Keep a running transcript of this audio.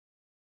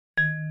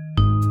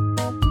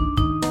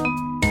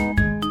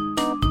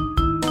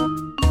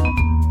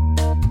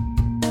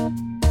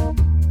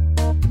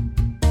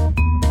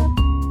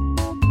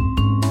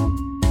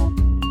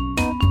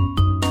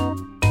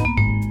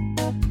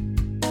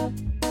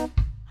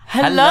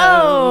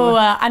Hello,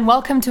 and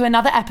welcome to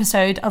another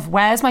episode of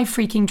Where's My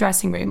Freaking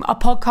Dressing Room, a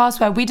podcast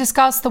where we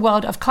discuss the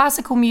world of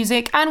classical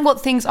music and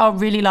what things are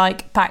really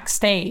like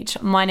backstage.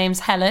 My name's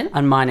Helen.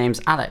 And my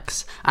name's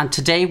Alex. And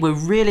today we're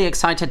really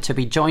excited to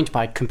be joined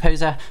by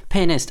composer,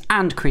 pianist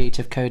and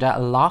creative coder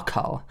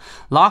Larkhull.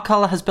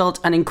 Larkhull has built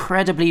an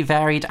incredibly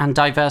varied and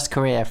diverse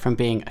career, from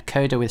being a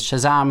coder with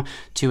Shazam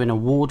to an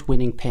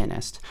award-winning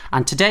pianist.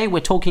 And today we're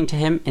talking to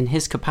him in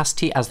his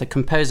capacity as the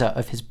composer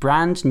of his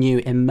brand new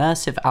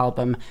immersive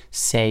album,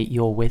 Say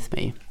You're With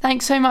Me.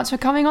 Thanks so much for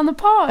coming on the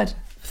pod.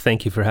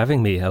 Thank you for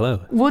having me.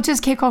 Hello. We'll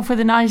just kick off with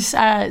a nice,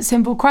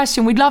 simple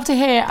question. We'd love to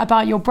hear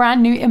about your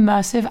brand new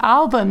immersive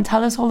album.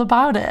 Tell us all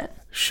about it.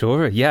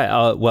 Sure.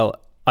 Yeah. Well,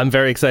 I'm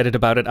very excited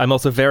about it. I'm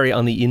also very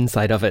on the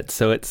inside of it.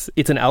 So it's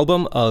an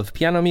album of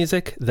piano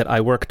music that I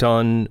worked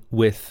on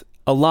with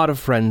a lot of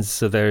friends.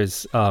 So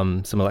there's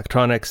some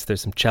electronics,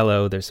 there's some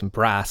cello, there's some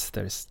brass,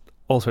 there's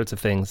all sorts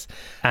of things.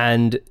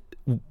 And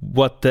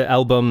what the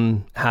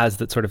album has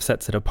that sort of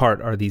sets it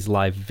apart are these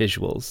live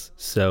visuals.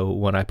 So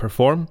when I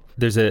perform,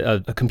 there's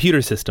a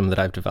computer system that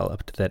I've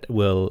developed that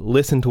will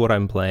listen to what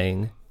I'm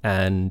playing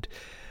and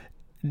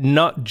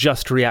not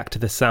just react to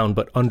the sound,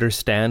 but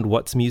understand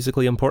what's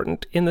musically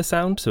important in the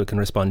sound. So it can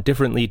respond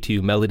differently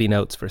to melody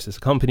notes versus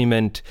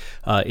accompaniment.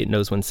 It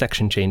knows when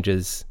section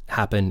changes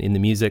happen in the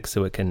music.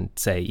 So it can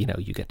say,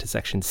 you get to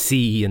section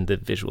C and the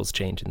visuals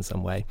change in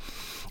some way.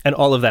 And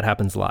all of that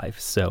happens live.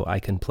 So I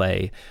can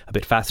play a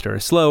bit faster or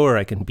slower.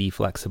 I can be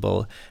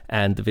flexible,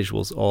 and the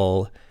visuals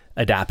all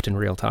adapt in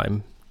real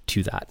time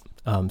to that.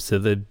 So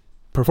the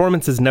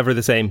performance is never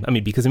the same. I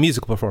mean, because a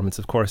musical performance,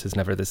 of course, is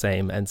never the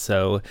same. And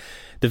so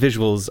the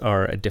visuals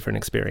are a different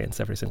experience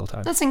every single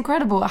time. That's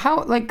incredible.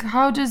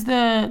 How does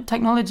the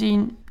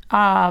technology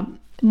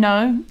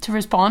know to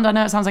respond? I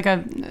know it sounds like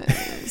a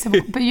simple,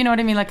 but you know what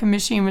I mean? Like a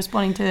machine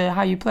responding to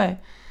how you play.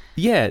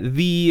 Yeah,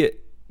 the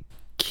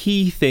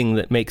key thing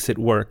that makes it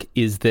work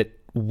is that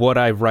what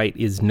I write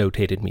is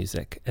notated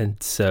music.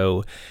 And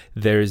so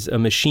there's a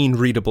machine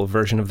readable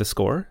version of the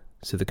score.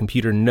 So the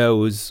computer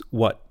knows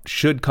what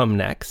should come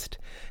next.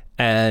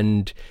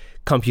 And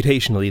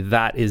computationally,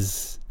 that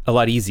is a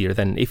lot easier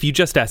than if you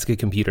just ask a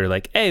computer,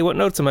 like, hey, what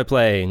notes am I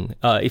playing?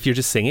 If you're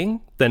just singing,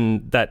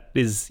 then that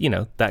is,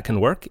 that can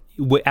work.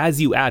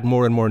 As you add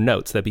more and more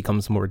notes, that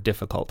becomes more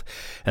difficult.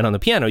 And on the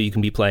piano, you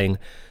can be playing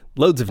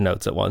loads of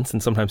notes at once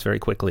and sometimes very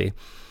quickly.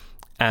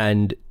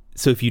 And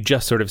so if you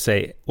just sort of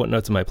say, what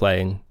notes am I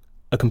playing?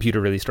 A computer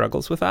really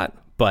struggles with that.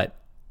 But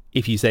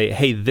if you say,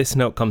 hey, this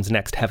note comes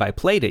next, have I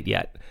played it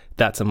yet?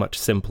 That's a much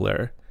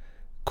simpler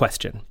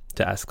question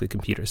to ask the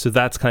computer. So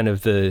that's kind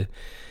of the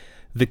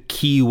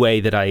key way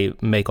that I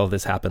make all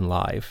this happen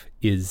live,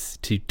 is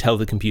to tell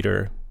the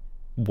computer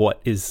what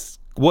is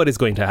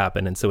going to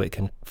happen, and so it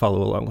can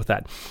follow along with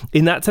that.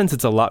 In that sense,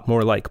 it's a lot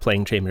more like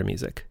playing chamber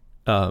music.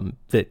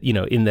 That,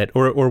 in that,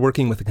 or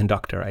working with a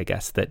conductor, I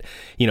guess, that,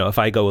 if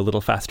I go a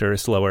little faster or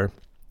slower,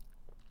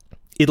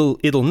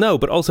 it'll know.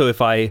 But also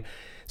if I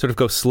sort of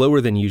go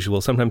slower than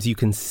usual, sometimes you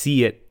can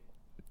see it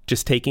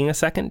just taking a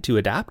second to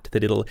adapt,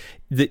 that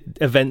the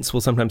events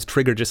will sometimes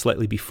trigger just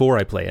slightly before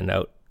I play a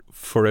note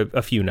for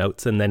a few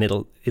notes, and then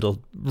it'll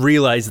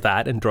realize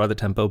that and draw the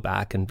tempo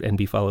back and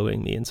be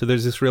following me. And so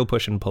there's this real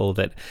push and pull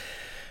that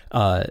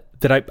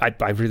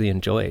I really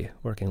enjoy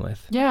working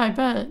with. Yeah, I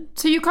bet.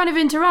 So you kind of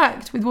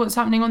interact with what's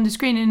happening on the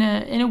screen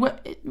in a way,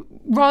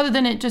 rather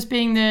than it just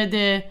being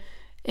the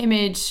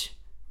image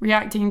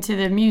reacting to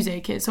the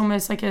music. It's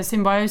almost like a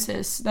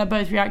symbiosis. They're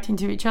both reacting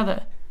to each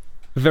other.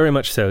 Very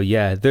much so,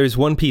 yeah. There's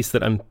one piece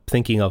that I'm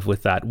thinking of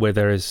with that where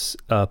there's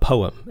a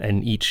poem,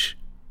 and each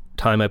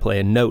time I play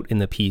a note in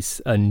the piece,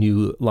 a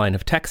new line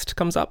of text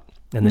comes up,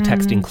 and the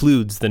text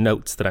includes the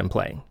notes that I'm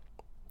playing.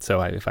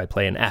 So if I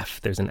play an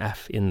F, there's an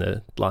F in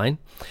the line.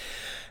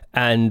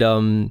 And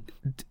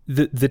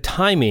the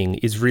timing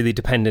is really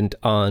dependent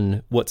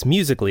on what's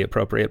musically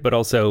appropriate, but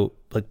also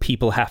like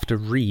people have to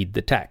read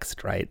the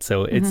text, right?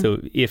 So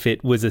so if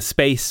it was a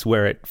space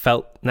where it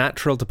felt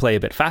natural to play a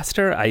bit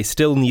faster, I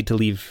still need to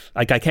leave,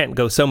 like I can't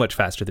go so much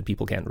faster that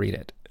people can't read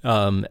it.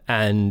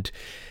 And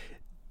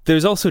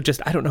there's also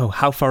just, I don't know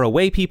how far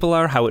away people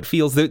are, how it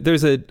feels.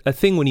 There's a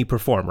thing when you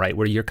perform, right,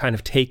 where you're kind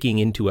of taking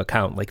into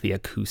account like the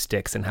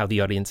acoustics and how the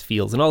audience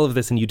feels and all of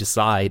this, and you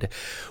decide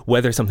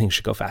whether something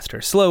should go faster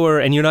or slower,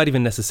 and you're not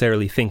even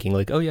necessarily thinking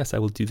like, oh yes, I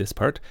will do this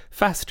part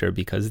faster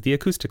because the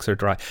acoustics are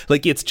dry.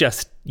 Like it's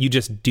just, you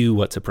just do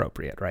what's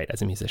appropriate, right,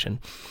 as a musician.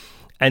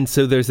 And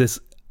so there's this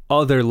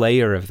other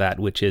layer of that,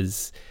 which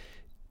is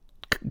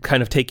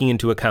kind of taking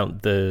into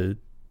account the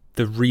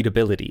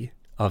readability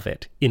of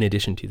it in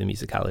addition to the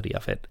musicality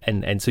of it.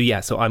 And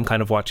so I'm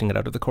kind of watching it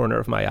out of the corner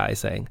of my eye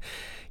saying,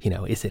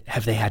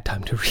 have they had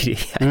time to read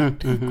it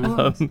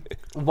yet?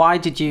 Why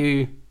did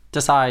you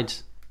decide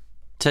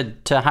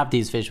to have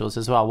these visuals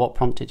as well? What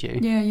prompted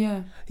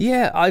you?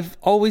 Yeah, I've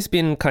always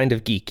been kind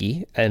of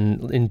geeky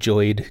and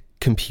enjoyed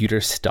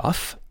computer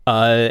stuff,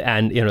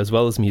 and as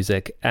well as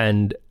music.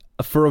 And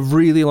for a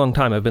really long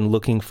time, I've been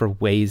looking for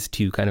ways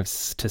to kind of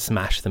to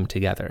smash them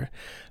together,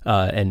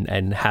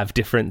 and have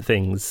different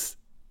things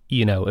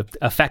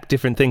affect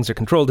different things or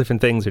control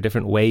different things or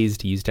different ways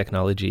to use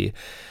technology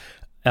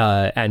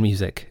and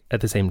music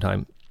at the same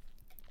time.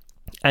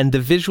 And the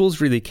visuals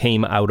really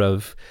came out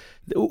of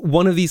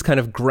one of these kind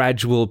of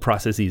gradual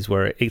processes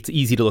where it's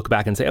easy to look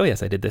back and say, oh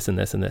yes, I did this and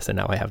this and this, and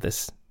now I have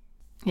this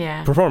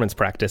performance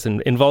practice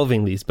and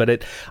involving these.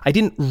 But I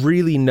didn't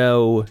really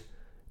know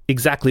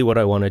exactly what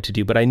I wanted to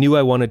do, but I knew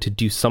I wanted to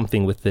do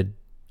something with the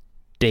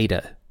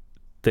data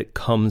that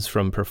comes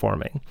from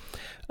performing.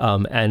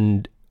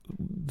 And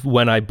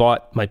when I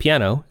bought my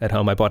piano at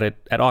home, I bought it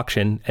at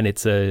auction, and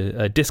it's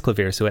a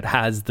Disklavier, so it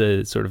has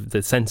the sort of the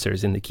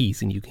sensors in the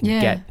keys, and you can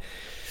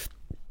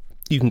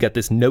get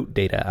this note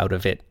data out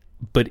of it.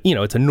 But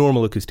it's a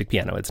normal acoustic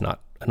piano. It's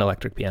not an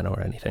electric piano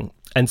or anything.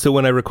 And so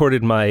when I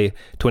recorded my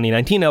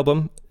 2019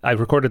 album, I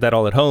recorded that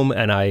all at home,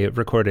 and I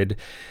recorded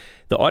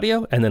the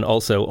audio and then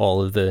also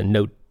all of the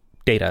note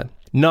data,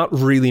 not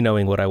really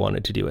knowing what I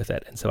wanted to do with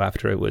it. And so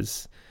after it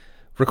was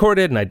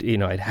recorded and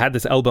I'd had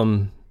this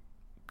album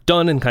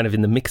done and kind of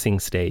in the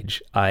mixing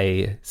stage,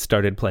 I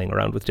started playing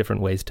around with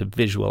different ways to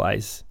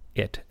visualize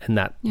it. And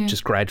that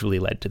just gradually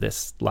led to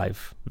this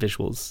live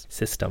visuals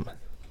system.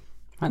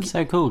 That's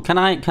so cool. Can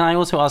I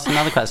also ask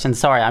another question?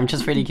 Sorry, I'm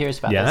just really curious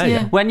about this.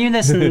 Yeah. When you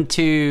listen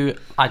to,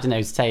 I don't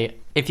know, say,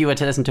 if you were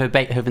to listen to a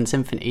Beethoven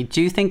symphony,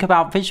 do you think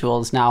about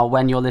visuals now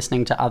when you're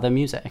listening to other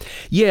music?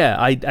 Yeah,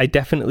 I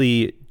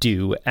definitely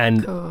do.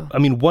 And cool. I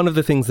mean, one of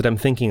the things that I'm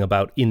thinking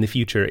about in the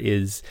future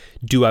is,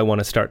 do I want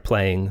to start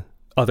playing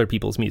other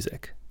people's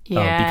music?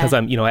 Yeah. Because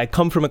I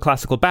come from a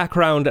classical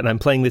background, and I'm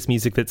playing this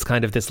music that's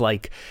kind of this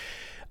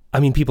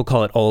people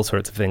call it all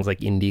sorts of things like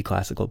indie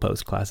classical,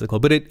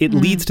 post-classical, but it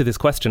leads to this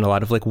question a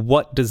lot of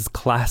what does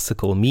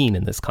classical mean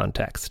in this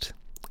context?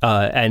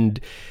 And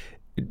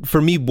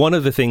for me, one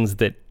of the things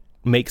that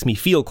makes me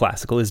feel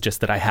classical is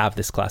just that I have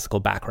this classical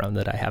background,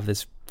 that I have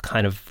this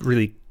kind of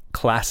really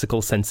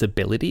classical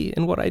sensibility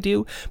in what I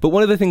do. But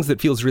one of the things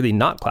that feels really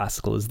not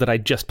classical is that I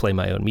just play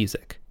my own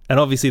music. And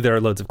obviously there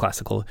are loads of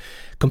classical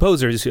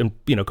composers and,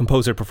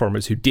 composer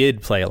performers who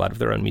did play a lot of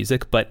their own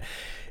music, but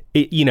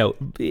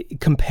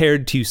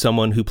compared to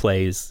someone who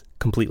plays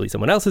completely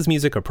someone else's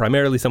music or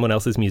primarily someone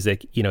else's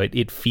music,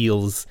 it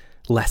feels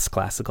less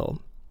classical.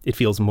 It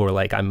feels more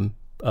like I'm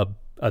a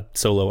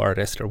solo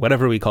artist or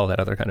whatever we call that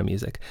other kind of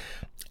music.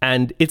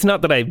 And it's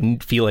not that I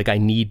feel like I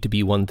need to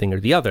be one thing or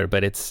the other,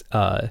 but it's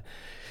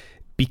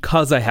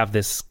because I have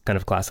this kind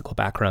of classical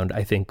background,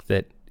 I think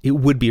that it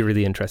would be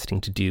really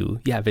interesting to do,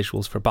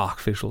 visuals for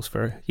Bach, visuals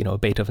for, a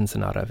Beethoven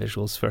sonata,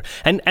 visuals for,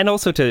 and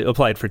also to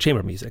apply it for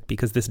chamber music,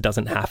 because this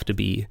doesn't have to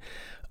be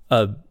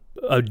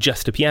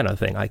just a piano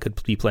thing. I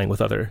could be playing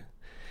with other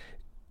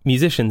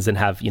musicians and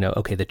have,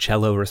 the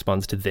cello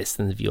responds to this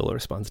and the viola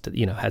responds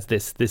to, has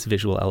this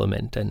visual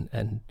element.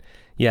 And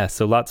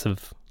so lots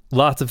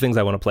of things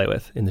I want to play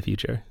with in the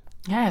future.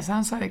 Yeah, it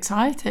sounds so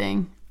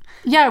exciting.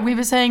 Yeah, we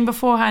were saying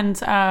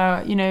beforehand,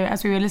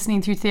 as we were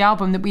listening through to the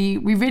album, that we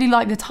really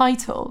like the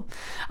title.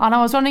 And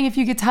I was wondering if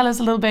you could tell us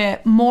a little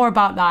bit more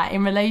about that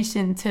in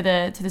relation to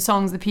the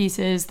songs, the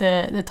pieces,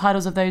 the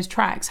titles of those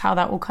tracks, how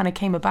that all kind of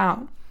came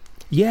about.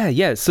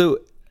 Yeah. So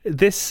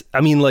this,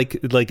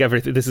 like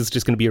everything, this is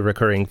just going to be a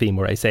recurring theme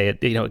where I say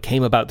it, it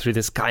came about through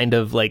this kind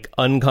of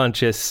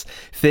unconscious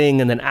thing.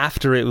 And then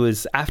after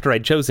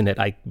I'd chosen it,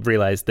 I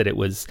realized that it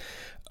was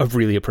a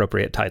really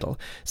appropriate title.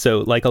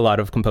 So like a lot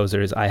of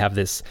composers, I have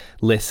this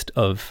list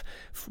of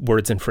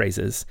words and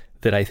phrases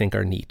that I think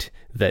are neat,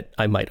 that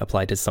I might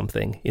apply to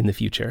something in the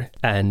future.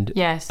 And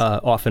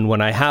often when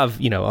I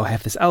have, I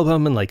have this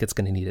album and it's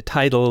going to need a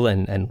title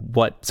and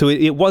what. So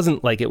it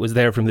wasn't like it was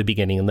there from the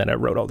beginning and then I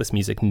wrote all this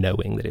music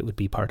knowing that it would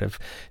be part of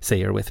Say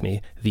You're With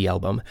Me, the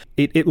album.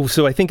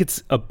 So I think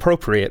it's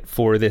appropriate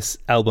for this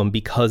album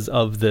because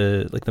of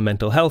the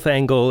mental health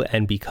angle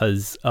and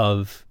because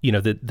of,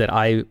 that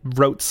I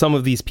wrote some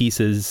of these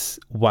pieces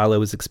while I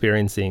was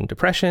experiencing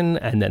depression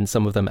and then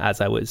some of them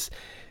as I was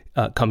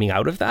coming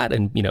out of that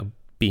and,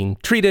 being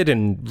treated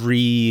and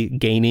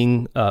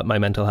regaining my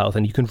mental health.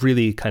 And you can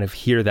really kind of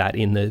hear that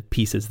in the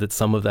pieces, that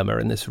some of them are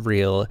in this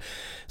real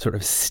sort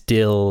of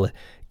still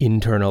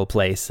internal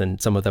place.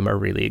 And some of them are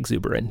really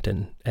exuberant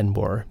and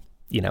more,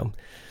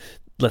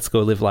 let's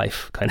go live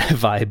life kind of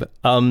vibe.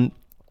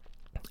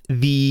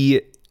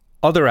 The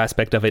other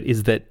aspect of it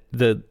is that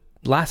the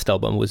last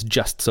album was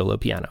just solo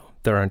piano.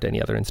 There aren't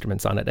any other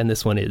instruments on it. And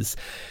this one is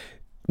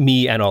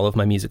me and all of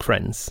my music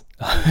friends.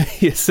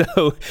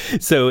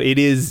 So it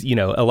is,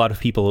 a lot of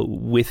people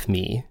with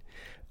me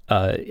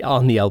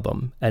on the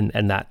album.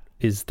 And that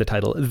is the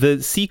title.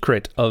 The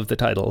secret of the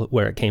title,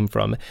 where it came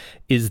from,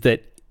 is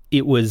that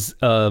it was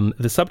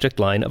the subject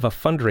line of a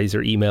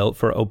fundraiser email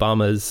for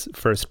Obama's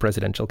first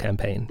presidential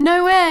campaign.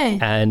 No way!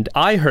 And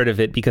I heard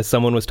of it because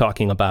someone was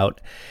talking about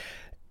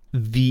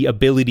the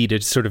ability to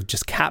sort of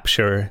just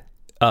capture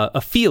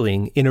a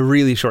feeling in a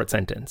really short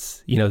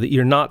sentence, that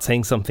you're not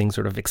saying something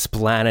sort of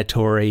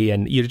explanatory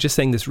and you're just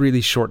saying this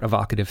really short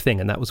evocative thing.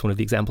 And that was one of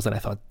the examples. And I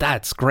thought,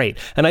 that's great.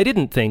 And I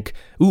didn't think,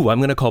 I'm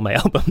going to call my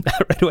album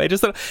that right away. I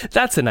just thought,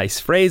 that's a nice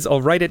phrase. I'll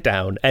write it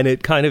down. And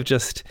it kind of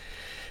just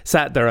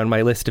sat there on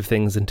my list of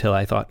things until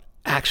I thought,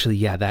 Actually,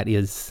 yeah, that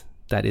is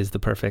the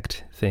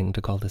perfect thing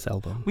to call this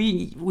album.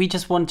 We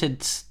just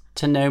wanted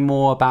to know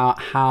more about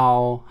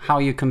how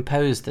you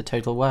composed the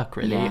total work,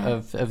 really,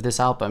 of this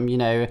album. You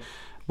know,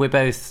 we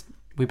both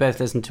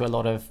listen to a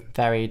lot of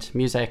varied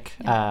music,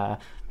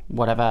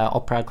 whatever,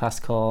 opera,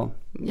 classical,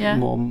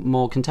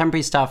 more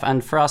contemporary stuff,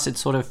 and for us it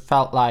sort of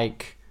felt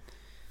like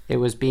it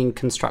was being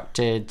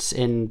constructed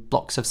in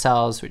blocks of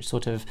cells, which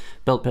sort of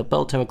built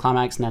to a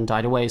climax and then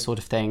died away, sort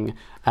of thing.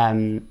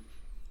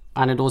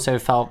 And it also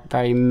felt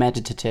very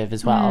meditative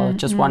as well.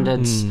 Just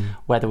wondered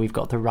whether we've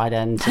got the right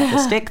end of the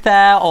stick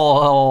there,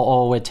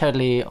 or we're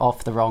totally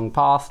off the wrong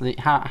path.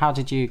 How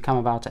did you come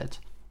about it?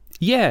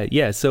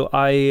 Yeah. So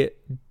I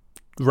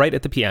write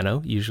at the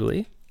piano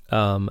usually,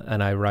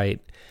 and I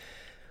write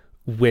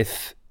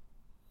with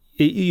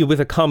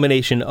a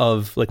combination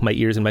of like my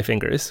ears and my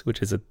fingers,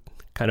 which is a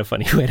kind of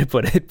funny way to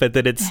put it, but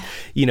that it's,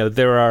 you know,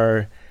 there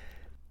are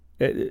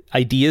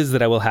ideas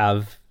that I will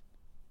have,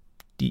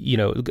 you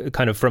know,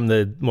 kind of from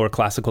the more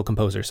classical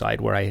composer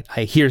side, where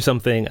I hear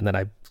something and then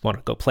I want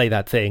to go play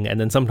that thing. And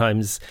then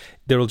sometimes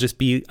there will just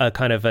be a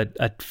kind of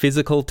a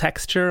physical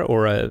texture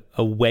or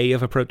a way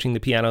of approaching the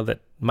piano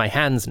that my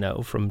hands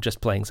know from just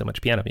playing so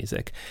much piano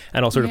music.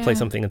 And I'll sort of play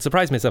something and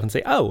surprise myself and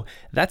say, oh,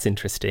 that's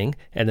interesting.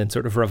 And then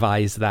sort of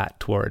revise that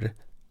toward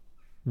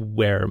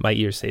where my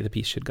ears say the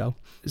piece should go.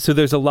 So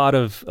there's a lot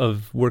of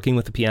working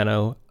with the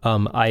piano.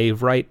 I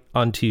write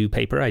onto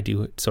paper. I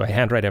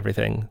handwrite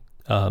everything.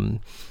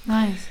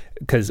 Nice.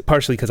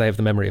 Partially because I have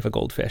the memory of a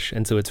goldfish,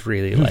 and so it's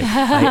really like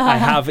I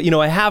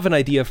have an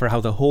idea for how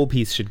the whole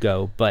piece should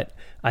go, but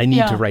I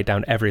need to write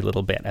down every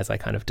little bit as I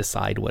kind of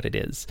decide what it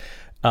is.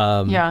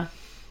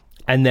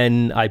 And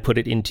then I put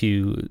it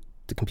into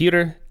the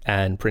computer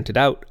and print it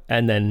out,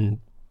 and then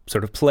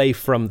sort of play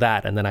from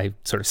that, and then I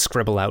sort of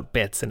scribble out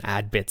bits and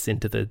add bits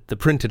into the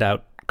printed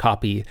out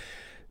copy,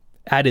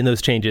 add in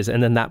those changes,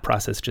 and then that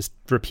process just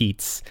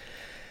repeats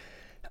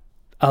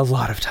a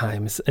lot of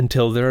times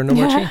until there are no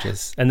more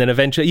changes. And then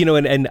eventually, you know,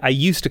 and I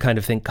used to kind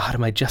of think, God,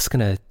 am I just going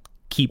to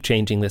keep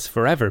changing this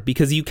forever?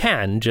 Because you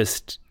can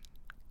just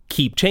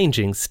keep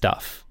changing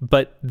stuff.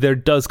 But there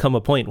does come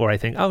a point where I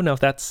think, oh no,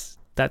 that's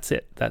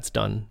it. That's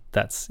done.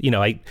 That's, you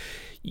know,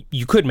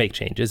 you could make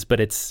changes, but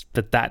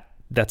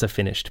that's a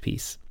finished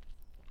piece.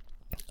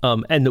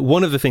 And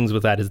one of the things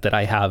with that is that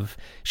I have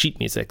sheet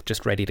music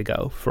just ready to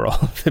go for all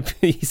of the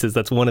pieces.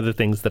 That's one of the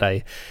things that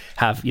I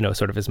have, you know,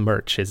 sort of as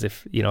merch, is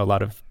if, you know, a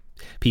lot of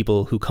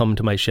people who come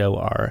to my show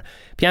are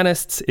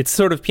pianists. It's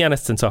sort of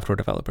pianists and software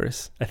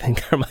developers, I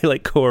think, are my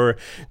like core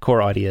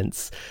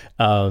audience.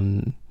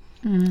 And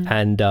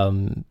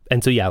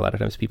so yeah, a lot of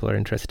times people are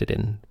interested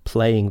in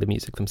playing the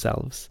music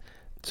themselves.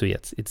 So yeah,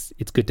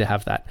 it's good to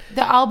have that.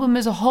 The album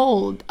as a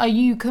whole, are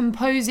you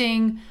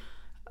composing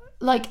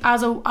like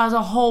as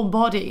a whole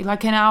body,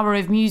 like an hour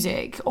of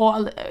music,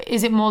 or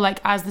is it more like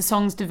as the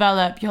songs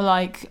develop, you're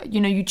like, you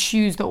know, you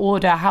choose the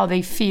order, how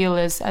they feel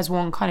as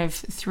one kind of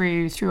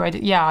through I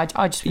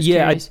just was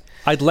curious.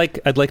 I'd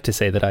like to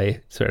say that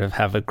I sort of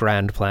have a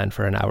grand plan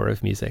for an hour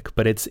of music,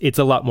 but it's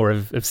a lot more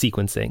of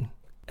sequencing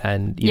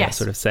and, you know,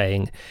 sort of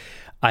saying,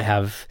 I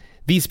have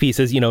these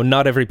pieces, you know,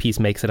 not every piece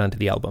makes it onto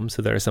the album.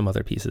 So there are some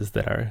other pieces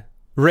that are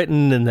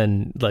written and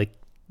then like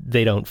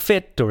they don't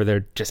fit, or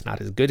they're just not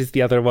as good as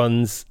the other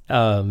ones.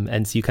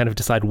 And so you kind of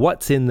decide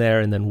what's in there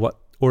and then what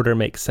order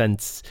makes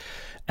sense.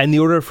 And the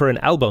order for an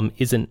album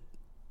isn't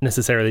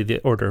necessarily the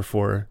order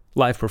for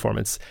live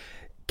performance.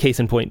 Case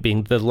in point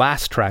being the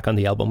last track on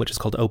the album, which is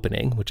called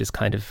Opening, which is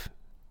kind of,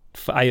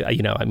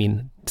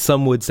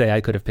 some would say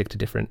I could have picked a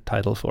different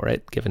title for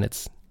it, given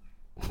its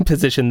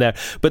position there.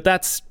 But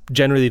that's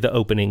generally the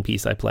opening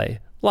piece I play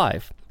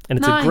live. And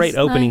it's a great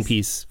opening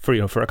piece for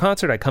a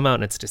concert. I come out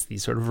and it's just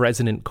these sort of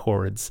resonant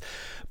chords,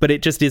 but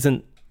it just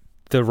isn't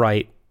the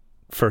right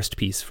first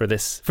piece for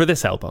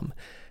this album.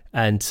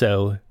 And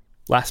so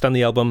last on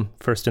the album,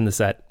 first in the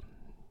set,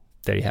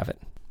 there you have it.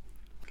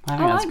 I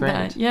think that's great.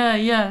 That.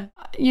 Yeah.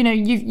 You know,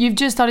 you've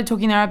just started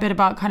talking there a bit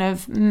about kind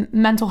of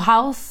mental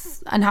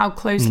health and how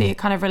closely it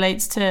kind of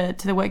relates to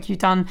the work you've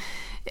done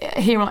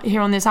here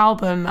on this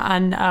album.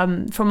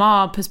 And from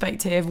our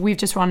perspective, we've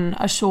just run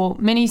a short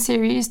mini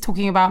series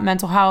talking about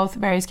mental health,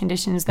 various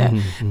conditions that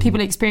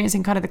people experience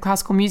in kind of the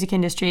classical music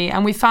industry.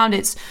 And we found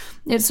it's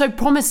so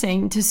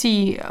promising to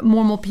see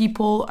more and more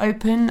people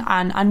open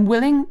and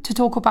willing to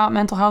talk about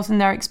mental health and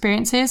their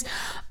experiences.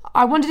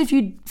 I wondered if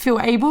you'd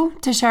feel able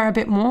to share a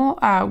bit more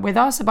with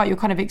us about your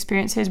kind of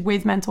experiences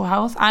with mental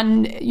health,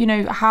 and, you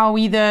know, how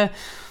either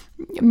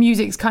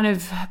music's kind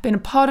of been a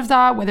part of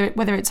that,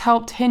 whether it's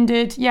helped,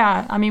 hindered.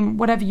 Yeah, I mean,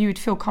 whatever you would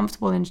feel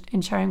comfortable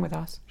in sharing with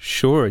us.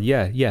 Sure,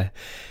 yeah.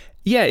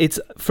 It's,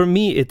 for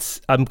me,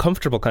 I'm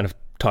comfortable kind of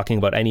talking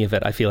about any of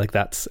it. I feel like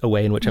that's a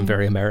way in which I'm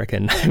very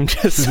American. I'm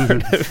just sort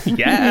of,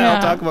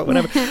 I'll talk about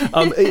whatever.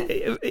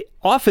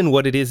 Often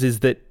what it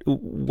is that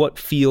what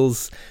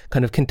feels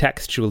kind of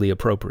contextually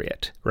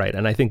appropriate, right?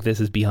 And I think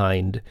this is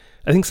behind,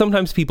 I think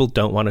sometimes people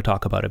don't want to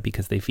talk about it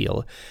because they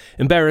feel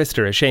embarrassed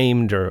or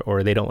ashamed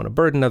or they don't want to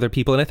burden other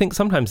people. And I think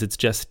sometimes it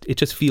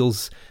just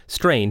feels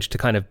strange to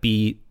kind of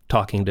be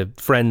talking to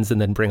friends and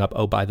then bring up,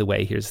 oh, by the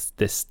way, here's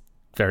this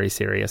very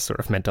serious sort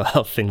of mental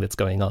health thing that's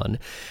going on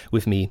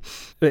with me.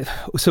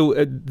 So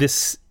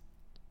this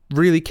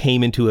really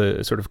came into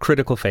a sort of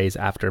critical phase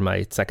after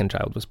my second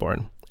child was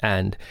born.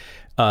 And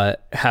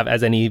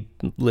as any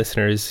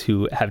listeners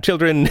who have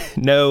children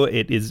know,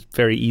 it is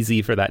very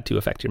easy for that to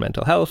affect your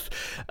mental health.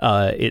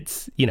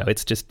 It's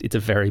a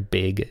very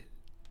big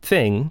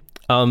thing.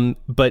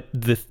 But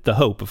the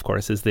hope, of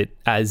course, is that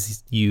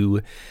as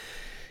you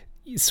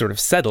sort of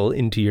settle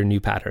into your new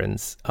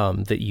patterns,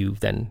 that you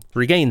then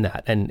regain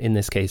that. And in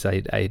this case,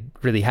 I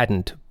really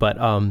hadn't. But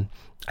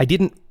I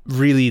didn't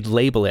really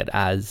label it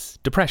as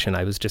depression.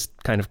 I was just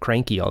kind of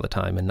cranky all the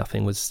time and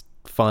nothing was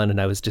fun. And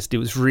it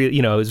was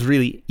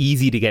really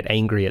easy to get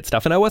angry at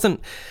stuff. And I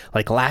wasn't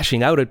like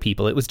lashing out at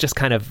people. It was just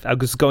kind of, I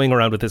was going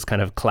around with this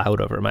kind of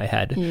cloud over my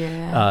head.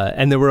 Yeah.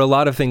 And there were a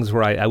lot of things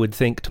where I would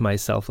think to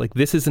myself, like,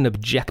 this is an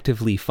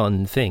objectively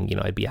fun thing. You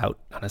know, I'd be out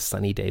on a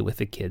sunny day with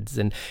the kids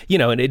and,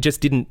 and it just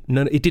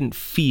didn't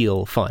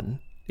feel fun.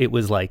 It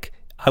was like,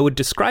 I would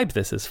describe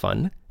this as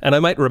fun and I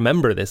might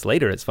remember this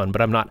later as fun,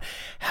 but I'm not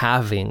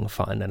having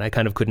fun. And I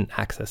kind of couldn't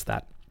access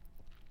that.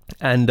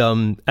 And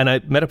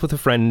I met up with a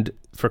friend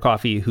for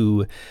coffee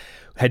who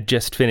had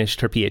just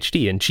finished her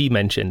PhD, and she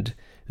mentioned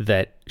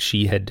that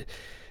she had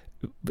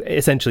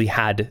essentially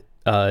had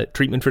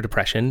treatment for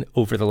depression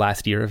over the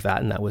last year of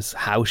that, and that was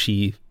how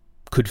she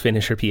could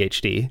finish her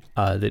PhD.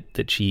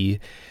 That she,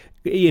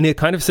 in a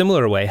kind of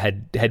similar way,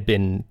 had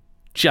been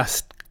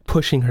just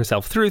pushing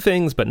herself through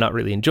things, but not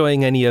really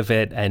enjoying any of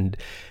it, and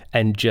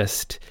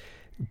just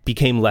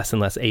became less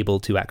and less able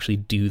to actually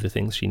do the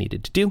things she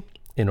needed to do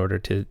in order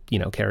to,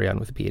 carry on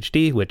with a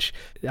PhD, which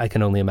I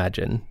can only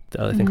imagine.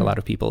 I think a lot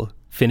of people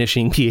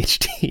finishing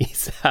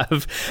PhDs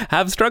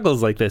have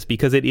struggles like this,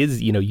 because it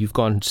is, you've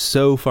gone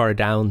so far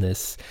down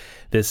this,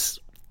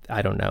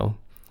 I don't know,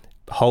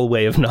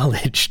 hallway of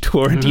knowledge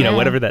toward,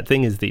 whatever that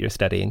thing is that you're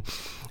studying.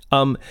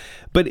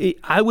 But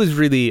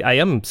I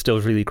am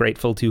still really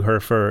grateful to her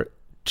for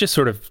just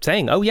sort of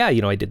saying, oh yeah,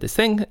 I did this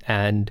thing,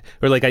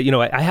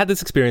 I had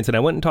this experience and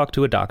I went and talked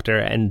to a doctor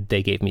and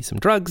they gave me some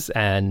drugs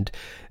and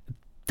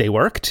they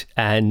worked,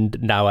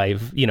 and now I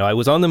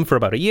was on them for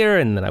about a year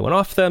and then I went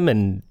off them,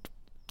 and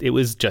it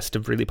was just a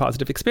really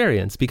positive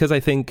experience, because I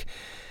think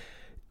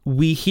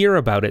we hear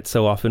about it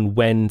so often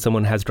when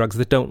someone has drugs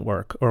that don't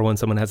work, or when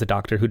someone has a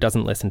doctor who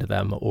doesn't listen to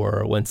them,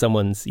 or when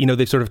someone's,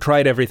 they've sort of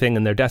tried everything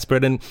and they're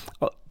desperate, and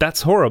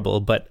that's horrible.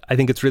 But I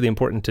think it's really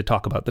important to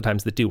talk about the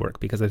times that do work,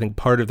 because I think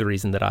part of the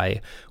reason that I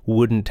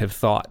wouldn't have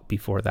thought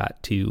before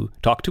that to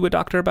talk to a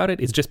doctor about it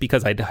is just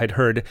because I'd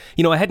heard,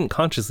 I hadn't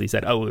consciously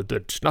said, oh,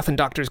 there's nothing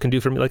doctors can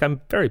do for me. Like, I'm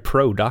very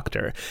pro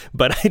doctor,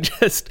 but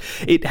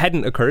it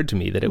hadn't occurred to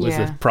me that it was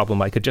a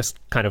problem I could just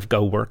kind of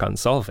go work on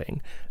solving.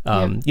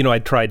 I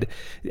tried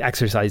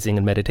exercising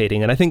and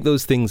meditating, and I think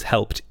those things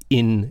helped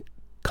in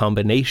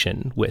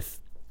combination with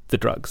the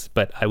drugs,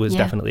 but I was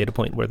definitely at a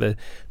point where the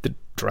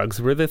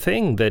drugs were the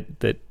thing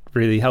that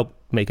really helped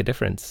make a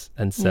difference.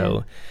 And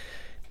so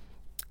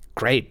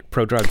great,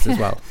 pro drugs as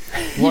well.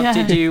 What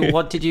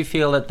did you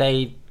feel that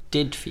they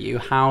did for you?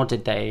 How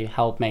did they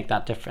help make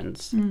that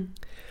difference?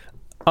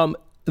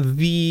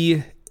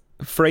 The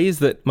phrase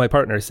that my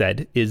partner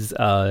said is,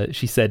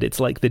 she said, it's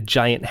like the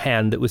giant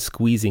hand that was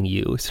squeezing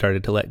you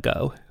started to let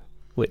go,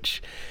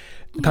 which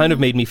kind of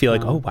made me feel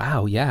like, oh,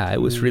 wow, yeah,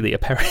 it was really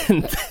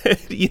apparent,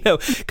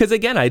 because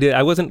again,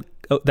 I wasn't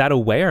that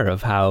aware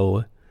of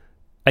how,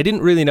 I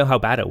didn't really know how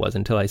bad it was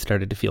until I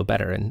started to feel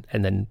better and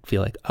then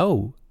feel like,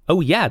 oh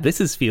yeah,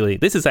 this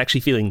is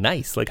actually feeling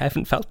nice. Like, I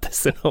haven't felt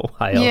this in a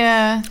while.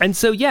 Yeah. And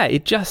so, yeah,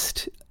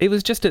 it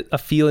was just a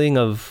feeling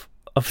of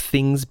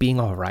things being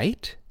all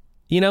right,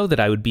 that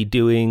I would be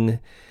doing,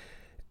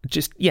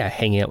 just,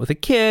 hanging out with a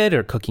kid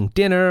or cooking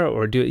dinner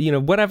or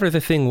whatever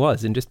the thing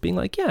was, and just being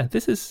like, yeah,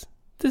 this is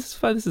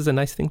fun. This is a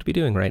nice thing to be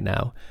doing right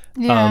now.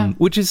 Yeah.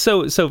 Which is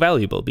so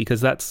valuable,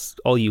 because that's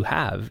all you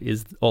have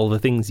is all the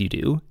things you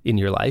do in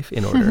your life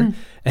in order.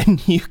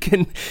 And you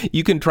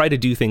can try to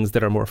do things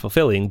that are more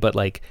fulfilling, but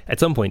like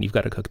at some point you've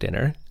got to cook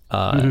dinner.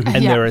 And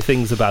there are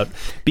things about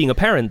being a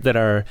parent that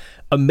are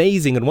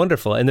amazing and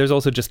wonderful. And there's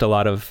also just a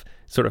lot of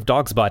sort of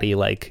dog's body,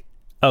 like,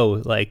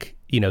 oh, like,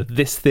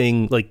 this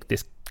thing, like,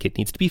 this kid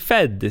needs to be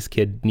fed. This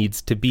kid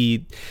needs to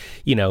be,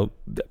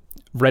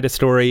 read a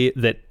story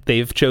that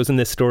they've chosen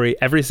this story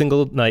every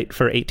single night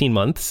for 18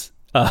 months.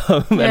 And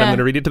I'm going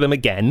to read it to them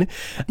again.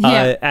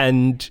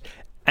 And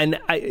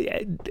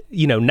I,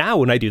 now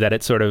when I do that,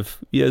 it's sort of,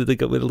 like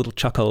with a little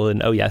chuckle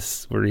and, oh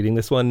yes, we're reading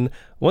this one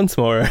once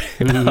more.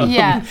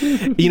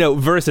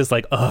 Versus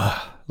like,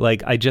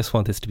 like, I just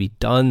want this to be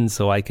done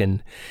so I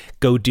can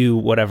go do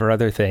whatever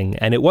other thing.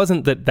 And it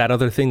wasn't that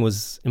other thing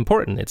was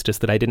important. It's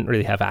just that I didn't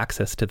really have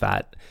access to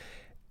that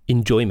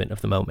enjoyment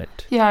of the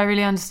moment. Yeah, I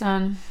really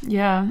understand.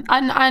 Yeah.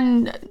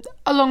 And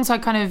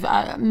alongside kind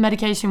of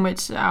medication,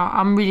 which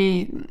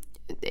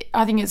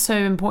I think it's so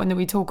important that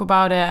we talk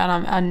about it,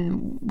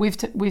 and we've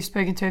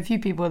spoken to a few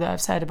people that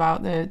have said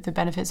about the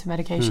benefits of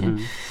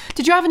medication.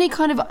 Did you have any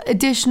kind of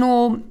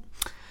additional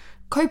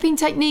coping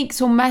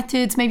techniques or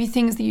methods, maybe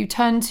things that you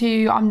turn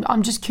to?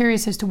 I'm just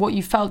curious as to what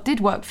you felt did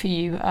work for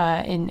you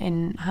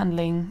in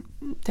handling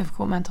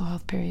difficult mental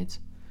health periods.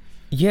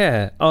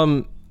 Yeah.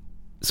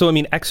 So, I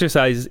mean,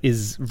 exercise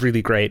is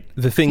really great.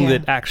 The thing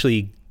that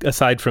actually,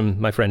 aside from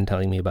my friend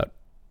telling me about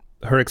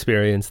her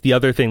experience, the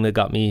other thing that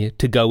got me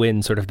to go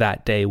in sort of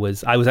that day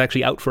was I was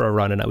actually out for a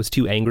run and I was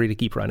too angry to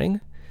keep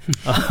running.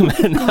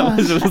 And I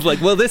was like,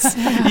 well, this,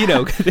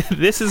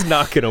 this is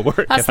not going to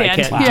work if I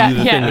can't do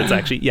the thing that's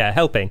actually,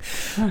 helping.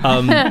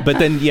 But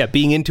then,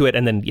 being into it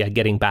and then,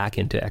 getting back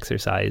into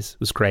exercise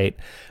was great.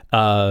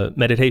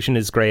 Meditation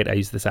is great. I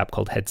use this app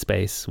called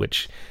Headspace,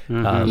 which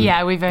we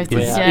both did.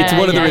 It's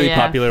one of the really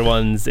popular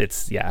ones.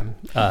 It's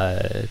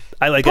I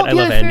like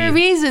popular it. I love it for a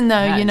reason,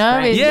 though.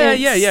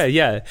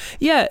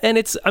 Yeah. And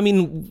it's, I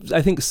mean,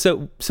 I think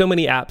so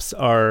many apps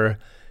are.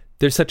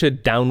 There's such a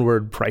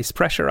downward price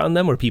pressure on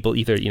them where people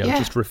either,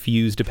 just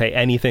refuse to pay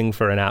anything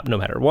for an app no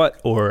matter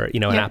what, or,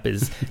 an app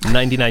is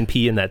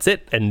 99p and that's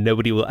it, and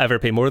nobody will ever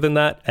pay more than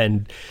that.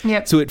 And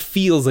so it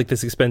feels like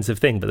this expensive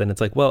thing, but then it's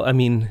like, well, I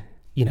mean,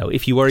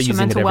 if you are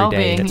using it every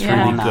day, and it's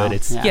really good.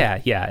 It's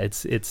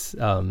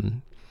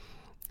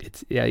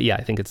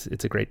I think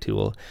it's a great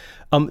tool.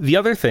 The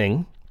other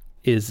thing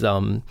is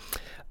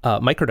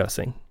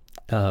microdosing,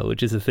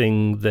 which is a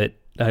thing that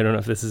I don't know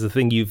if this is a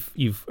thing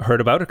you've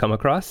heard about or come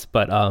across,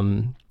 but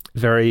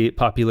very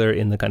popular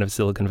in the kind of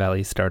Silicon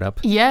Valley startup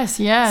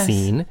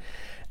scene.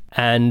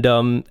 And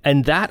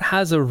that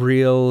has a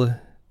real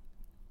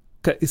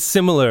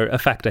similar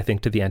effect, I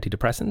think, to the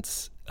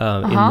antidepressants,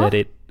 in that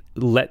it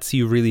lets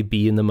you really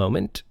be in the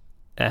moment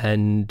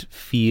and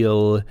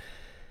feel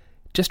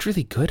just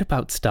really good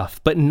about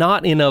stuff, but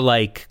not in a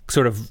like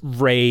sort of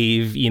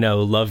rave,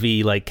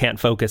 lovey, like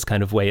can't focus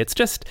kind of way.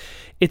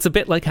 It's a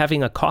bit like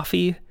having a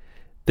coffee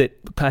that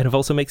kind of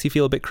also makes you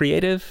feel a bit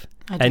creative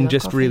and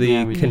just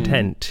really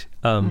content.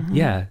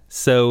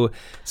 So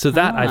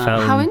that I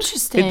found... How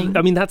interesting.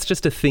 That's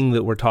just a thing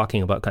that we're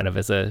talking about kind of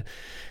as a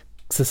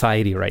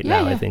society right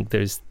now. I think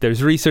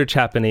there's research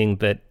happening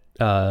that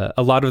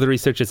a lot of the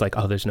research is like,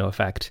 oh, there's no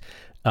effect.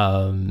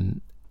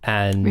 And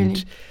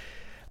really?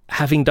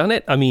 Having done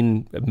it,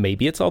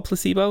 maybe it's all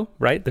placebo,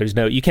 right?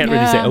 You can't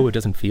really say, oh, it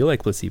doesn't feel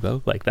like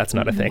placebo. Like, that's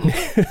not a thing.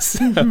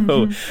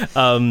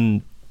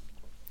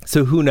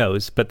 So who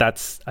knows? But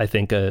that's, I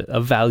think, a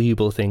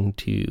valuable thing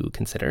to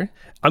consider.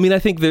 I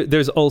think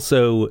there's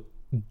also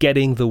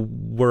getting the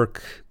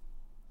work,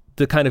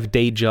 the kind of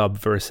day job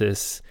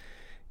versus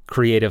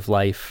creative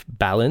life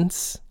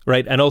balance,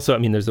 right? And also,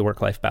 there's the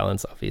work-life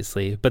balance,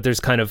 obviously. But there's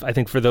kind of, I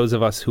think for those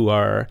of us who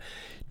are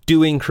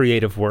doing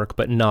creative work,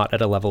 but not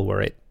at a level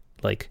where it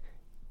like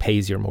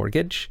pays your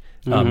mortgage,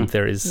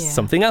 there is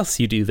something else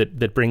you do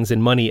that brings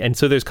in money. And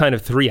so there's kind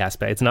of three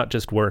aspects. It's not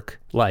just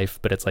work-life,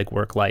 but it's like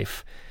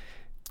work-life,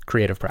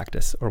 creative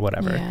practice or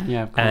whatever.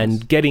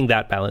 And getting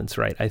that balance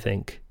right, I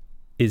think,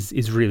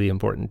 is really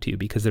important too,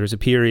 because there was a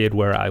period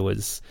where I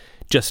was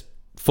just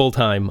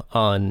full-time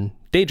on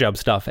day job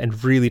stuff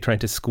and really trying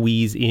to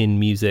squeeze in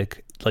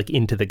music like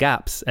into the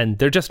gaps, and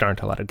there just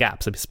aren't a lot of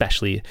gaps,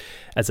 especially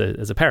as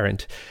a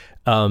parent.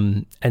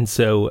 And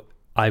so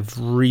I've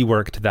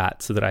reworked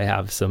that so that I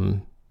have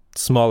some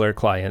smaller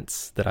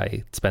clients that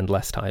I spend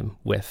less time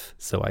with,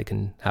 so I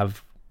can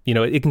have,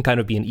 it can kind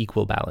of be an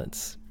equal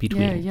balance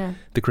between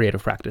the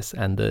creative practice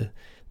and the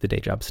day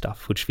job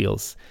stuff, which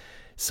feels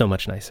so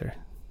much nicer.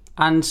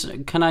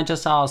 And can I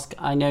just ask,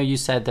 I know you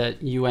said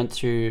that you went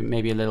through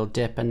maybe a little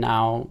dip and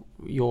now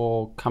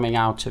you're coming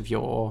out of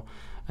your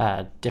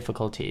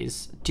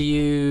difficulties. Do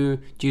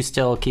you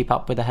still keep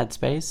up with the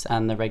Headspace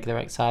and the regular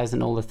exercise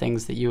and all the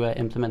things that you were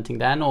implementing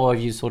then, or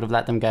have you sort of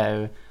let them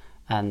go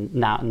and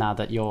now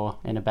that you're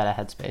in a better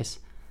headspace?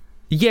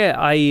 Yeah,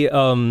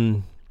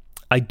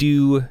 I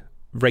do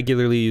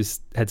regularly use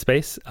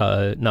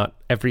Headspace, not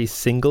every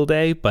single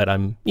day, but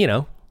I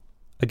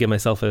give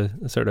myself a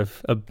sort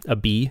of a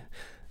B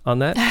on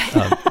that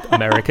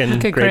American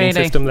grading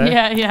system there.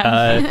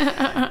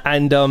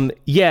 And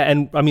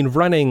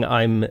running,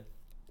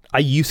 I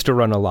used to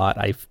run a lot.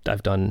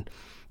 I've done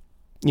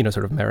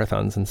sort of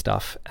marathons and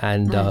stuff,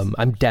 and nice.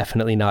 I'm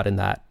definitely not in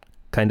that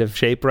kind of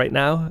shape right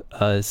now,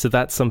 so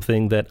that's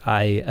something that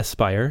I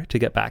aspire to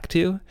get back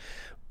to,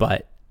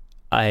 but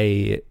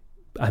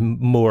I'm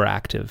more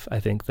active, I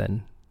think,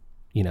 than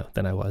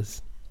I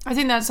was. I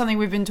think that's something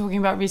we've been talking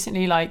about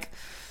recently. Like,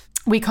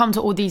 we come to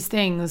all these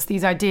things,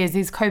 these ideas,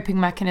 these coping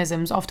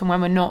mechanisms often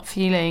when we're not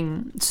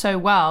feeling so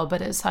well,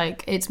 but it's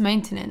like, it's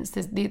maintenance.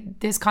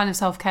 This kind of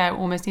self-care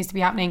almost needs to be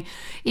happening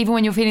even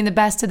when you're feeling the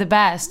best of the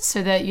best,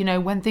 so that,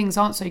 when things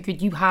aren't so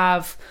good, you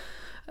have,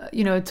 a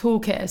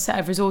toolkit, a set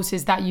of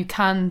resources that you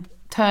can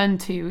turn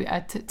to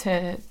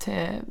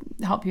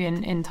help you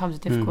in times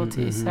of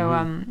difficulty. Mm-hmm. So,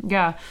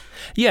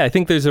 I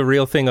think there's a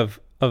real thing of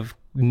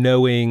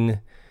knowing,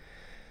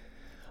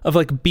 of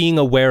like being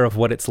aware of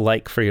what it's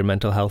like for your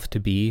mental health to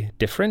be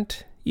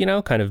different,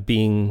 kind of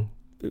being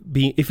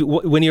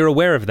when you're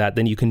aware of that,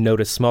 then you can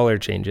notice smaller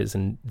changes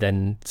and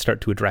then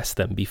start to address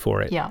them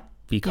before it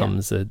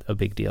becomes a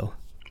big deal.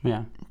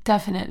 Yeah,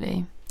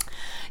 definitely.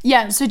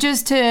 Yeah, so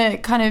just to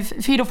kind of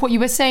feed off what you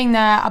were saying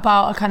there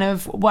about a kind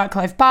of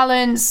work-life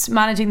balance,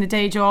 managing the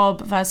day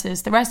job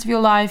versus the rest of your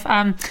life.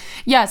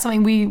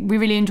 Something we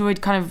really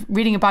enjoyed kind of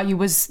reading about you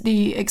was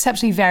the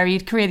exceptionally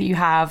varied career that you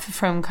have,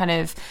 from kind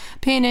of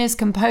pianist,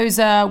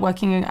 composer,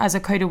 working as a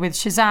coder with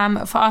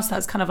Shazam. For us,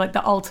 that's kind of like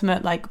the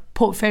ultimate like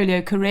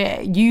portfolio career,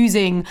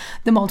 using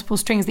the multiple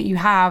strings that you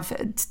have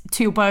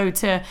to your bow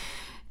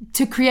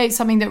to create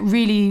something that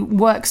really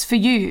works for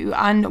you.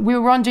 And we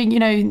were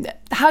wondering,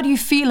 how do you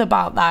feel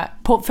about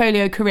that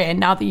portfolio career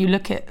now that you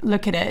look at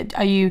it?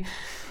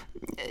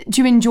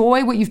 Do you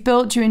enjoy what you've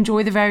built? Do you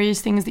enjoy the various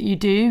things that you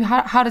do?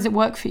 How does it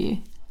work for you?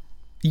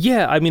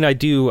 Yeah, I mean, I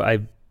do. I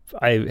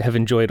have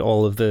enjoyed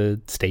all of the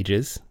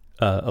stages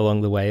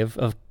along the way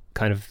of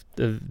kind of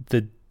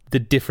the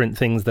different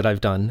things that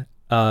I've done.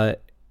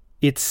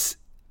 It's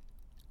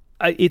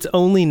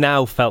only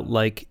now felt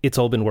like it's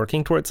all been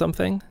working towards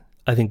something.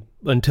 I think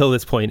until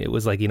this point, it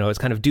was like, I was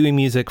kind of doing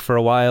music for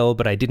a while,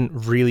 but I didn't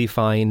really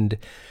find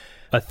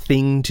a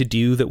thing to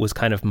do that was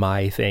kind of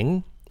my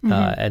thing.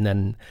 And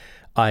then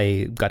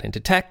I got into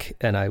tech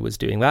and I was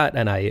doing that,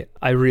 and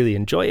I really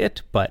enjoy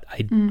it, but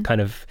I kind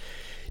of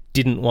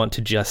didn't want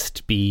to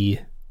just be,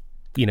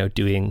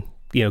 doing,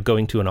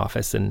 going to an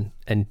office and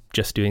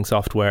just doing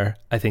software.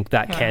 I think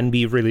that can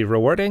be really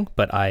rewarding,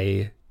 but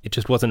it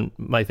just wasn't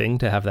my thing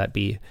to have that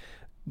be,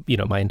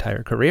 my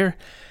entire career.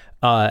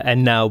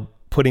 And now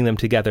putting them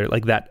together,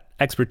 like that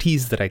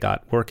expertise that I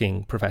got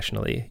working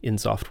professionally in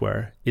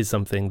software is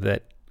something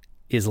that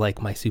is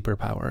like my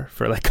superpower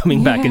for like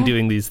coming back and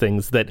doing these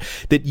things that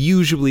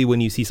usually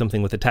when you see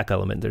something with a tech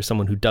element, there's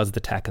someone who does the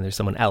tech and there's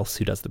someone else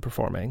who does the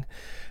performing.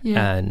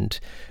 And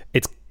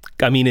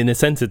in a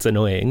sense, it's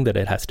annoying that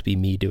it has to be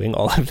me doing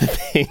all of the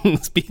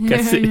things,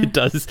 because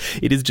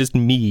it is just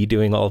me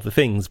doing all of the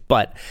things,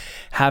 but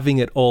having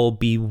it all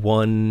be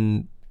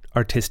one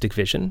artistic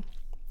vision,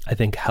 I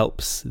think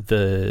helps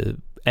the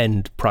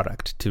end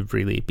product to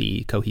really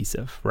be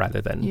cohesive,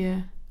 rather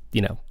than,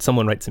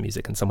 someone writes the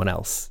music and someone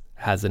else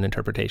has an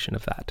interpretation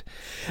of that.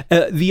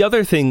 The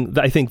other thing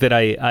that I think that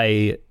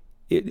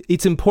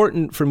it's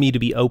important for me to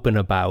be open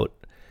about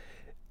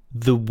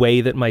the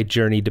way that my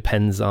journey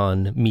depends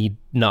on me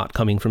not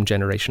coming from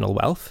generational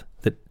wealth.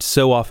 That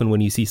so often when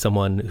you see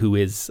someone who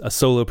is a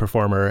solo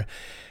performer,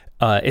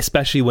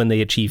 especially when they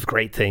achieve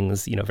great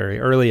things, very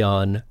early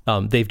on,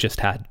 they've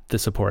just had the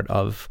support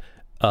of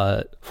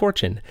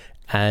fortune.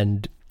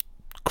 And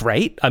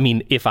great. I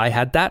mean, if I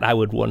had that, I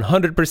would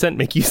 100%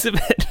 make use of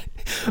it.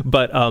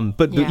 But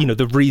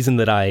the reason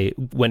that I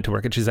went to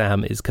work at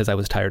Shazam is because I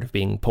was tired of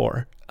being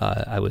poor.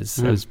 I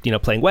was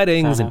playing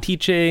weddings and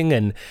teaching,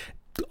 and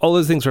all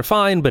those things were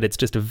fine, but it's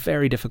just a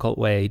very difficult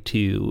way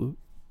to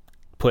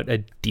put a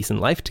decent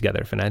life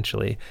together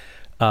financially.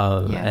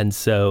 And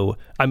so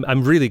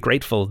I'm really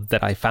grateful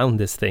that I found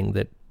this thing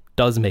that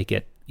does make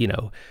it,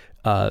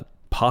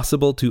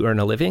 possible to earn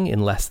a living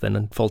in less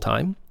than full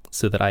time,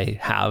 so that I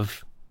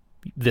have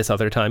this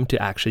other time to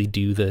actually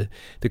do the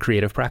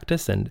creative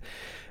practice. And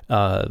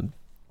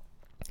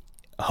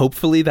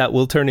hopefully that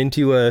will turn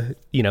into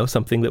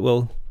something that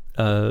will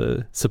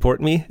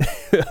support me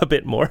a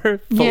bit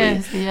more fully.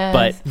 Yes.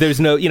 But there's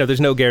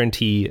no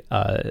guarantee,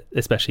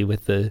 especially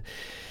with the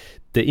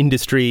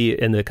industry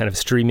and the kind of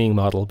streaming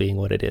model being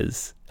what it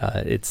is.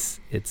 It's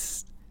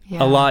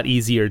a lot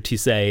easier to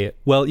say,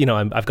 well,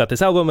 I've got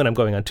this album and I'm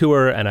going on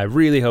tour and I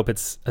really hope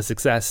it's a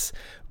success,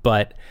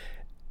 but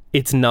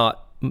it's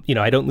not,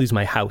 I don't lose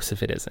my house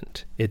if it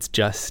isn't. It's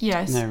just,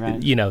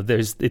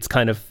 it's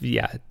kind of,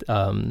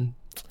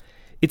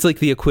 it's like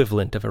the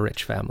equivalent of a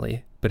rich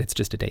family, but it's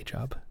just a day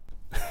job.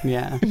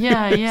 Yeah.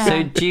 Yeah.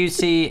 So do you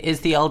see,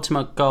 is the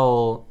ultimate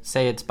goal,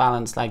 say it's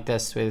balanced like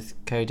this with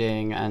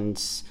coding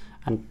and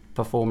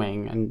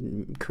performing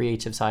and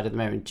creative side at the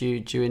moment,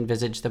 do you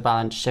envisage the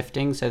balance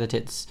shifting so that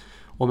it's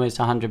almost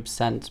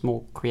 100%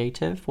 more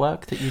creative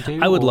work that you do?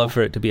 I would love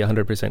for it to be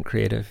 100%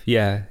 creative.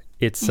 Yeah.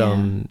 It's,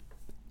 the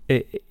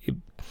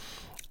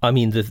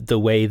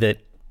way that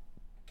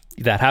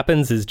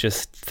happens is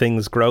just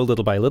things grow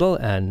little by little,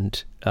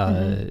 and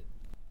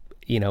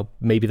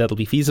maybe that'll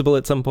be feasible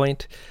at some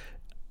point.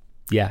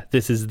 Yeah,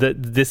 this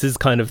is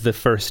kind of the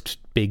first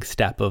big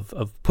step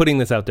of putting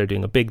this out there,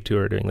 doing a big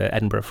tour, doing the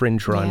Edinburgh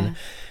Fringe run,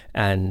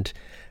 and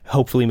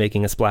hopefully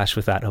making a splash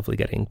with that, hopefully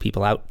getting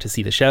people out to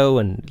see the show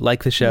and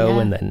like the show,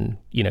 and then,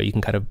 you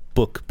can kind of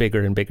book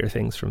bigger and bigger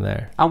things from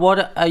there.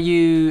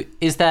 And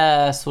is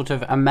there sort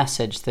of a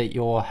message that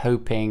you're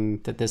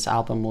hoping that this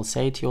album will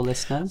say to your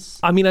listeners?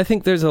 I mean, I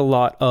think there's a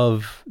lot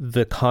of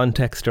the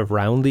context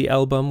around the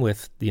album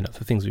with, the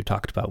things we've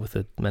talked about with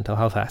the mental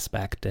health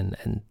aspect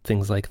and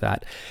things like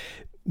that.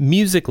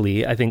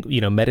 Musically, I think,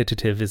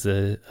 meditative is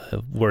a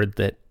word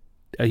that,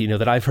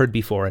 that I've heard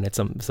before, and it's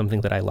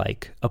something that I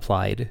like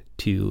applied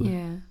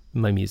to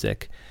my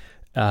music.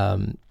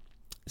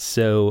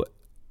 So,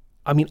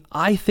 I mean,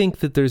 I think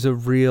that there's a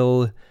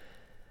real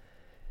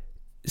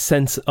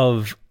sense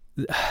of,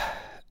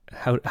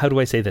 how do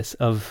I say this,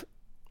 of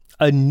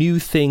a new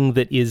thing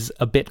that is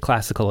a bit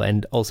classical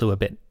and also a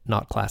bit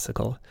not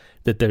classical,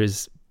 that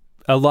there's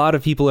a lot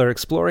of people are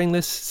exploring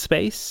this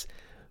space,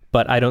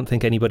 but I don't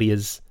think anybody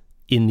is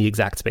in the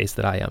exact space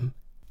that I am.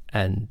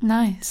 And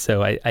nice.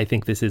 So I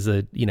think this is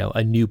a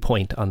new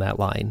point on that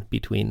line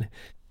between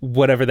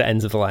whatever the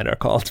ends of the line are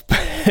called,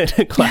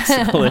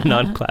 classical and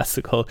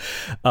non-classical,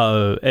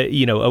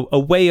 a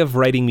way of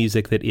writing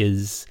music that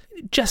is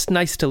just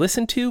nice to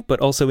listen to, but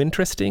also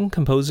interesting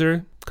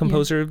composer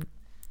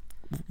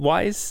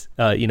wise,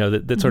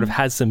 that sort of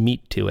has some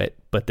meat to it,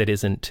 but that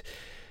isn't,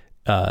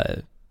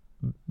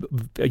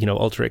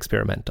 ultra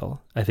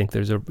experimental. I think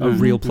there's a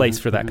real place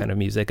for that kind of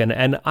music.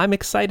 And I'm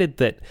excited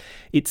that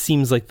it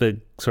seems like the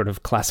sort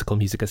of classical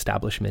music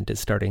establishment is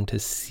starting to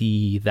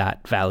see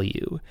that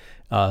value.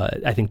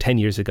 I think 10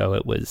 years ago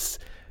it was,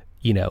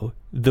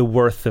 the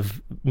worth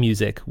of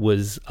music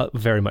was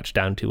very much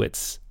down to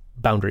its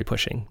boundary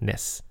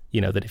pushingness.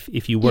 That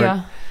if you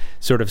weren't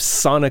sort of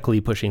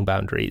sonically pushing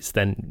boundaries,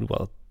 then,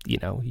 well,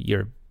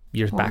 you're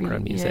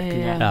background music.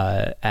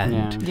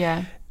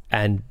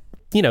 And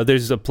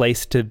there's a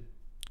place to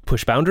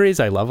push boundaries.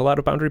 I love a lot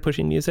of boundary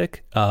pushing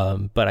music,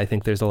 but I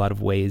think there's a lot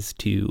of ways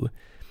to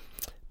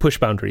push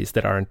boundaries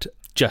that aren't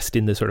just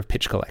in the sort of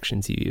pitch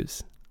collections you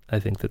use. I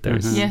think that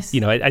there's,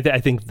 I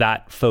think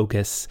that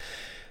focus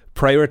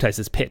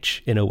prioritizes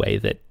pitch in a way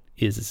that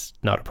is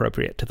not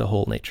appropriate to the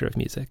whole nature of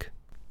music.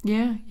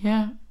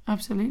 Yeah,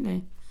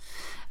 absolutely.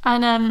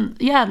 And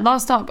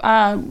last up,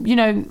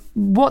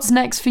 what's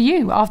next for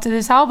you after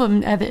this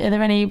album? Are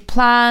there any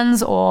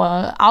plans or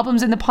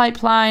albums in the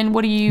pipeline?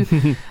 What are you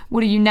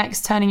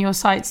next turning your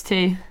sights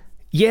to?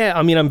 Yeah,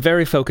 I mean, I'm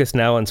very focused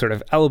now on sort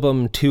of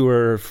album,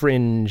 tour,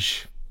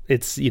 fringe.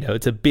 It's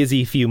a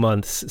busy few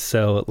months,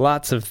 so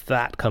lots of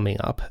that coming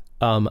up.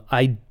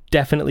 I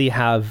definitely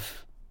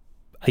have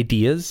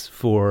ideas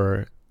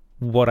for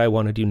what I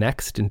want to do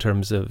next in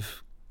terms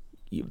of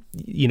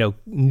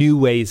new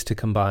ways to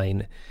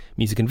combine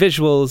music and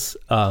visuals.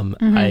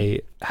 I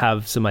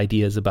have some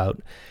ideas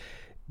about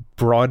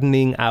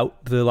broadening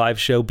out the live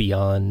show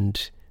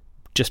beyond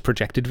just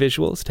projected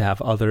visuals to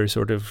have other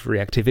sort of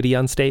reactivity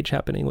on stage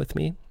happening with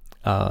me.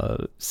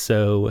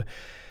 So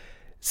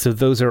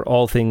those are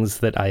all things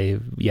that I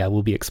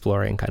will be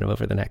exploring kind of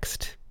over the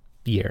next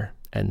year,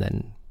 and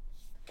then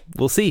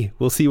we'll see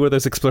where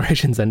those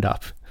explorations end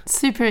up.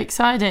 Super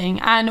exciting.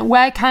 And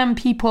where can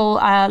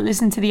people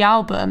listen to the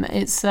album?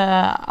 It's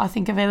I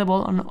think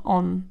available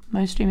on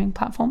most streaming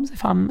platforms,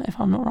 if I'm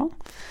not wrong.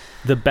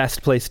 The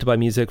best place to buy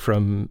music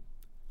from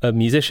a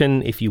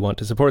musician, if you want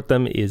to support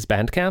them, is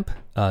Bandcamp.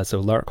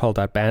 So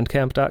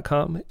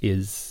larkhall.bandcamp.com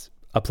is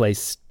a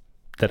place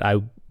that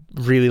I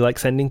really like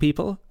sending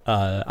people.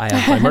 I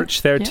have my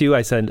merch there too.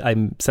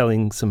 I'm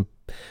selling some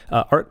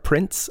art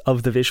prints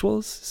of the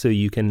visuals, so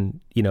you can,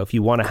 if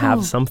you want to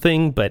have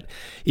something, but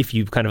if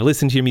you kind of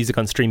listen to your music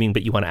on streaming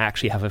but you want to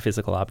actually have a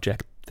physical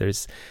object,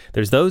 there's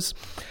those.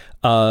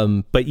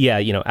 But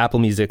Apple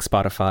Music,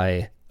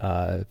 Spotify,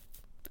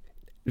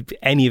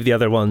 any of the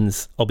other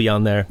ones, I'll be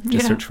on there.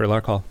 Just search for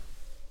Lark Hall.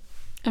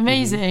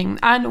 Amazing.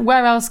 And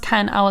where else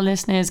can our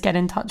listeners get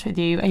in touch with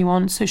you? Are you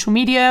on social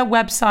media,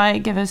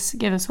 website? Give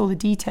us all the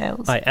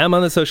details. I am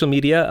on the social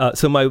media.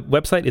 So my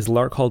website is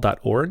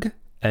larkhall.org,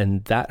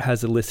 and that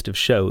has a list of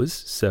shows.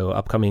 So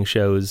upcoming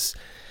shows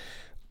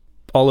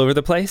all over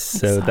the place.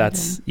 Exciting. So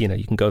that's, you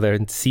can go there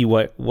and see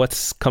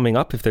what's coming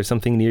up. If there's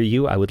something near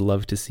you, I would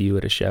love to see you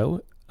at a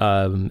show.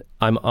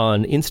 I'm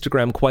on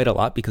Instagram quite a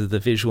lot because of the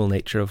visual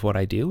nature of what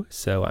I do.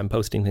 So I'm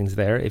posting things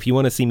there. If you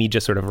want to see me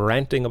just sort of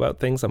ranting about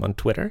things, I'm on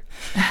Twitter.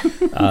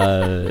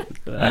 And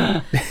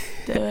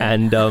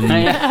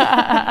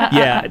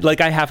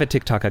I have a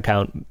TikTok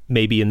account.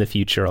 Maybe in the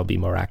future I'll be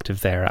more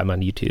active there. I'm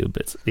on YouTube.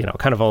 It's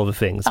kind of all the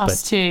things.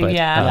 Us too.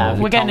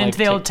 We're getting into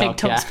the old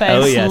TikTok space.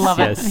 Oh yes, love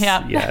yes,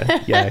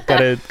 it. Yeah.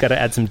 Gotta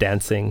add some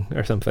dancing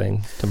or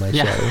something to my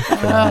show.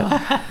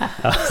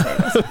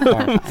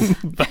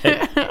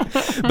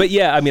 But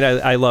yeah, I mean,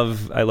 I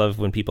love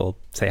when people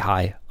say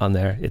hi on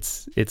there.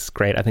 It's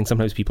great. I think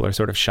sometimes people are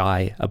sort of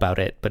shy about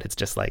it, but it's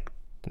just like,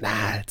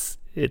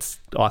 it's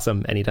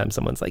awesome anytime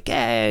someone's like,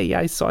 hey,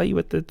 I saw you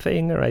at the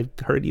thing, or I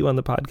heard you on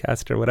the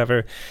podcast or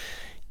whatever.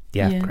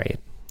 Yeah. Great.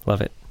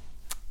 Love it.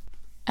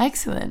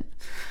 Excellent.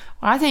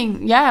 Well, I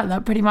think,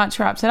 that pretty much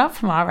wraps it up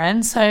from our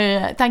end.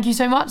 So thank you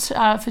so much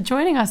for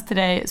joining us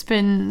today. It's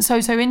been so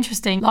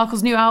interesting.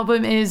 Larkhall's new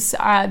album is,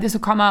 this will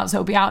come out, so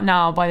it'll be out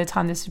now by the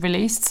time this is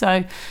released.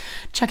 So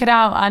check it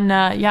out.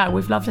 And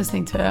we've loved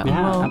listening to it.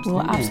 Yeah,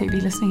 we'll absolutely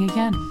be listening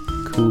again.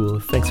 Cool.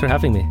 Thanks for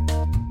having me.